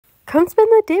Come spend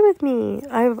the day with me.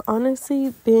 I've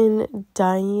honestly been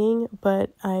dying, but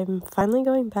I'm finally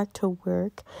going back to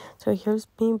work. So here's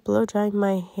me blow drying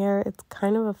my hair. It's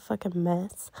kind of a fucking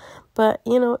mess, but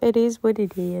it is what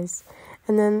it is.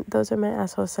 And then those are my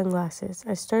asshole sunglasses.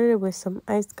 I started with some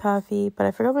iced coffee, but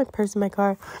I forgot my purse in my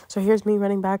car. So here's me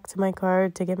running back to my car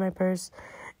to get my purse.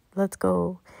 Let's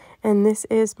go. And this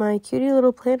is my cutie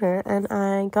little planner, and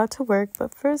I got to work,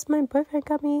 but first my boyfriend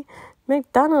got me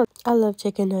McDonald's. I love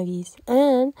chicken nuggies.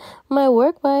 And my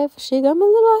work wife, she got me a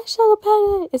little eyeshadow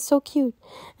palette. It's so cute.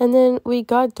 And then we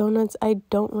got donuts. I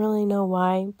don't really know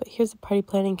why, but here's the party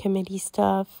planning committee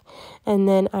stuff. And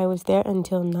then I was there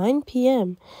until 9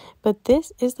 p.m. But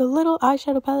this is the little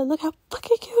eyeshadow palette. Look how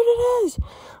fucking cute it is.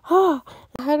 Oh,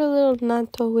 I had a little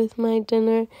natto with my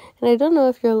dinner, and I don't know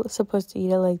if you're supposed to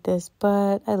eat it like this,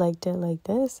 but I liked it like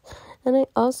this. And I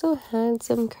also had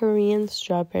some Korean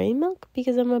strawberry milk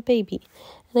because I'm a baby,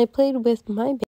 and I played with my baby.